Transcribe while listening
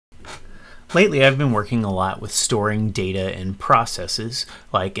Lately, I've been working a lot with storing data and processes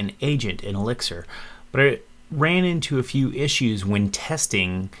like an agent in Elixir, but I ran into a few issues when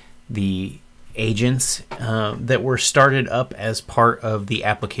testing the agents that were started up as part of the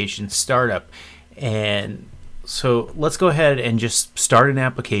application startup. And so let's go ahead and just start an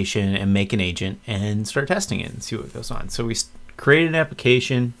application and make an agent and start testing it and see what goes on. So we create an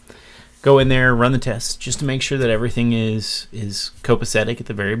application, go in there, run the tests just to make sure that everything is copacetic at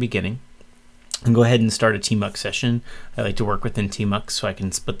the very beginning. And go ahead and start a tmux session. I like to work within tmux so I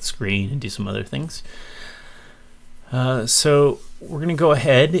can split the screen and do some other things. So we're going to go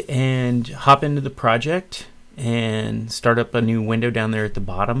ahead and hop into the project and start up a new window down there at the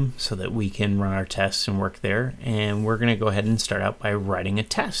bottom so that we can run our tests and work there. And we're going to go ahead and start out by writing a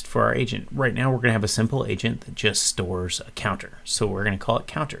test for our agent. Right now we're going to have a simple agent that just stores a counter. So we're going to call it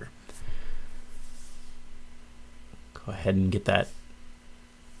counter. Go ahead and get that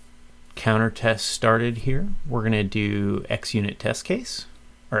counter test started here. We're going to do xunit test case,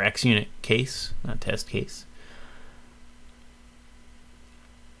 or xunit case, not test case.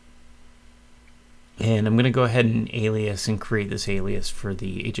 And I'm going to go ahead and alias and create this alias for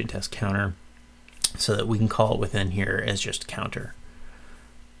the agent test counter so that we can call it within here as just counter.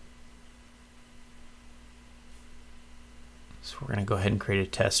 So we're going to go ahead and create a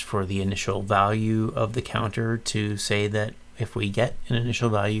test for the initial value of the counter to say that if we get an initial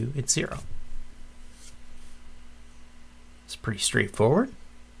value, it's 0. It's pretty straightforward.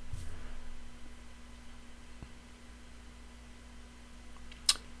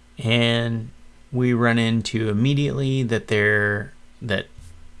 And we run into immediately that that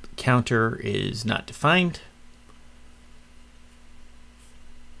counter is not defined.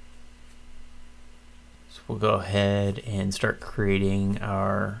 So we'll go ahead and start creating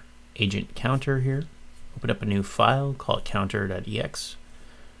our agent counter here. Open up a new file, call it counter.ex.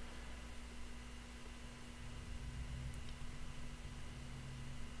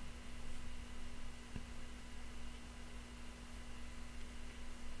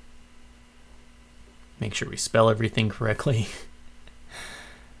 Make sure we spell everything correctly.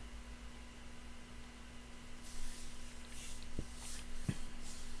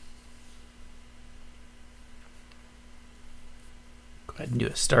 Go ahead and do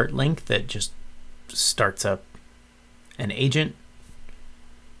a start link that just starts up an agent.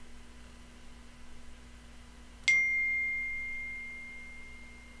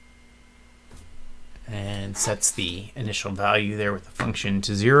 And sets the initial value there with the function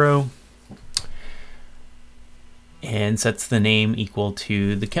to 0. And sets the name equal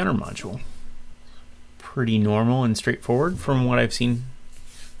to the counter module. Pretty normal and straightforward from what I've seen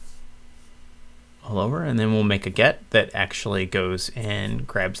all over. And then we'll make a get that actually goes and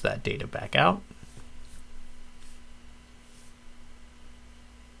grabs that data back out.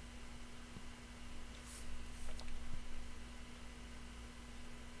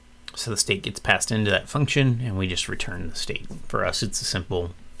 So the state gets passed into that function and we just return the state. For us, it's a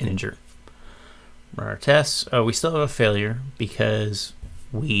simple integer. Run our tests. Oh, we still have a failure because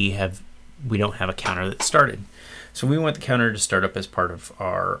we don't have a counter that started. So we want the counter to start up as part of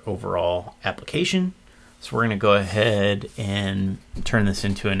our overall application. So we're going to go ahead and turn this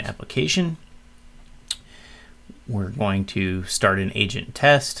into an application. We're going to start an agent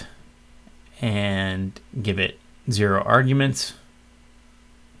test and give it 0 arguments.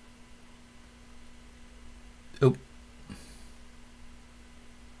 Oh,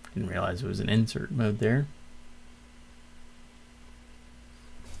 didn't realize it was an insert mode there.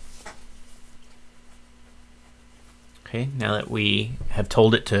 Okay, now that we have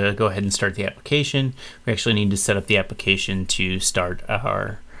told it to go ahead and start the application, we actually need to set up the application to start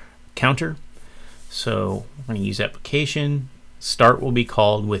our counter. So we're going to use application. Start will be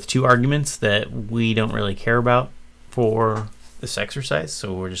called with 2 arguments that we don't really care about for this exercise,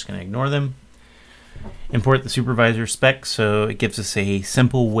 so we're just going to ignore them. Import the supervisor spec, so it gives us a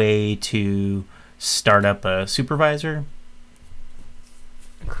simple way to start up a supervisor.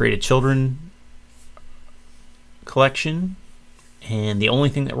 Create a children collection, and the only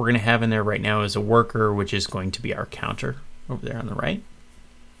thing that we're going to have in there right now is a worker, which is going to be our counter over there on the right.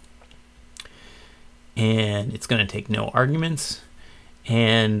 And it's going to take no arguments,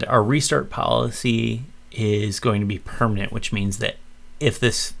 and our restart policy is going to be permanent, which means that if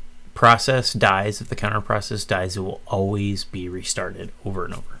this process dies, if the counter process dies, it will always be restarted over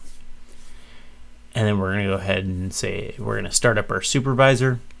and over. And then we're going to go ahead and say we're going to start up our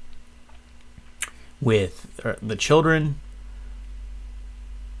supervisor with the children.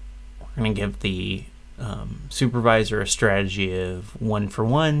 We're going to give the supervisor a strategy of 1 for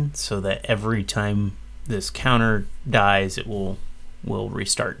 1, so that every time this counter dies, it will we'll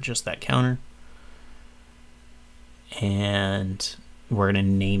restart just that counter. And we're going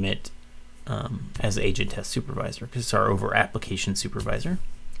to name it as agent test supervisor because it's our over application supervisor.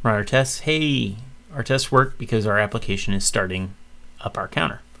 Run our tests. Hey, our tests work because our application is starting up our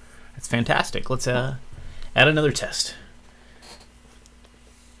counter. That's fantastic. Let's add another test.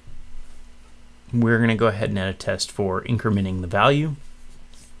 We're going to go ahead and add a test for incrementing the value.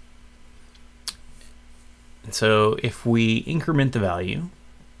 And so if we increment the value,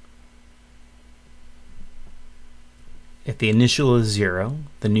 if the initial is 0,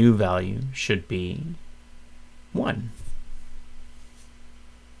 the new value should be 1.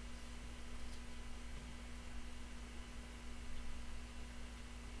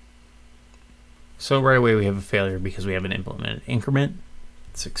 So right away we have a failure because we haven't implemented increment.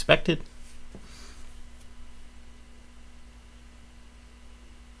 It's expected.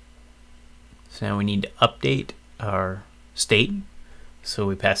 So now we need to update our state. So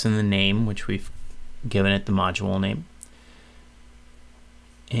we pass in the name, which we've given it the module name.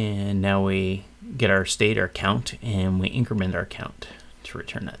 And now we get our state, our count, and we increment our count to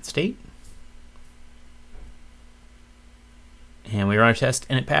return that state. And we run our test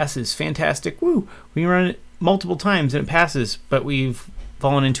and it passes. Fantastic. Woo! We run it multiple times and it passes, but we've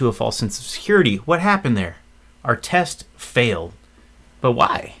fallen into a false sense of security. What happened there? Our test failed. But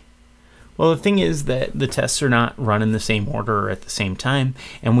why? Well, the thing is that the tests are not run in the same order or at the same time,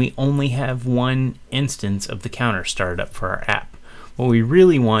 and we only have one instance of the counter started up for our app. What we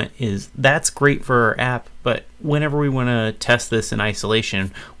really want is, that's great for our app, but whenever we want to test this in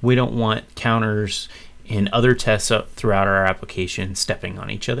isolation, we don't want counters in other tests up throughout our application stepping on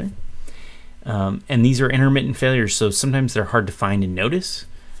each other. And these are intermittent failures, so sometimes they're hard to find and notice.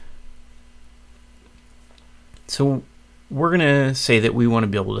 So we're going to say that we want to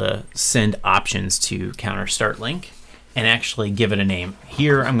be able to send options to counter start link and actually give it a name.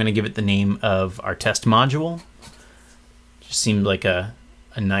 Here I'm going to give it the name of our test module. Just seemed like a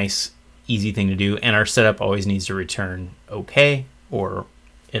nice, easy thing to do. And our setup always needs to return OK or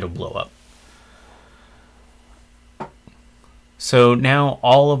it'll blow up. So now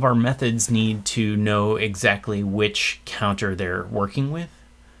all of our methods need to know exactly which counter they're working with.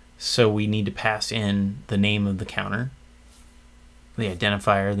 So we need to pass in the name of the counter, the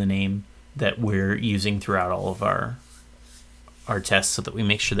identifier, the name that we're using throughout all of our tests so that we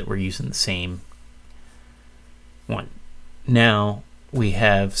make sure that we're using the same one. Now we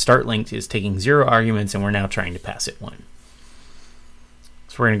have start linked is taking 0 arguments and we're now trying to pass it 1.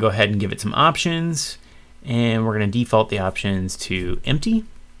 So we're going to go ahead and give it some options and we're going to default the options to empty.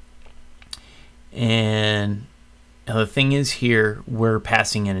 And now the thing is here, we're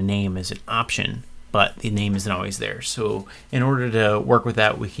passing in a name as an option, but the name isn't always there. So in order to work with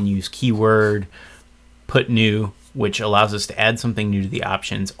that, we can use keyword put new, which allows us to add something new to the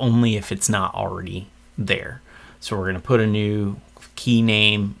options only if it's not already there. So we're going to put a new key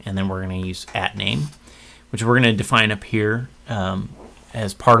name and then we're going to use @name, which we're going to define up here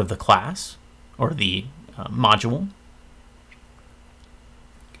as part of the class or the module.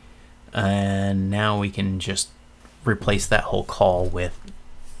 And now we can just replace that whole call with,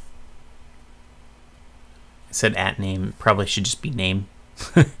 I said @name, probably should just be name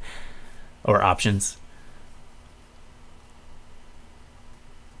or options.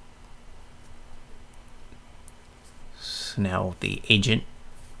 So now the agent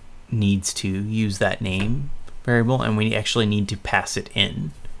needs to use that name variable and we actually need to pass it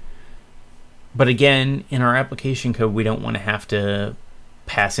in. But again, in our application code, we don't want to have to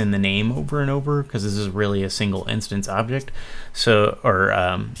pass in the name over and over because this is really a single instance object, so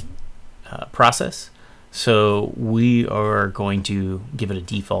process. So we are going to give it a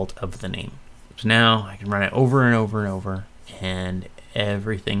default of the name. So now I can run it over and over and over, and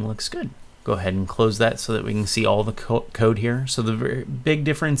everything looks good. Go ahead and close that so that we can see all the code here. So the very big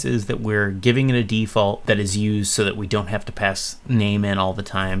difference is that we're giving it a default that is used so that we don't have to pass name in all the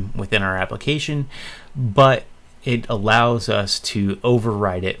time within our application, but it allows us to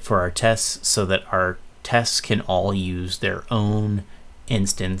override it for our tests so that our tests can all use their own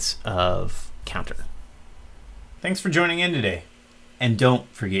instance of counter. Thanks for joining in today, and don't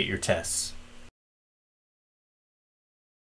forget your tests.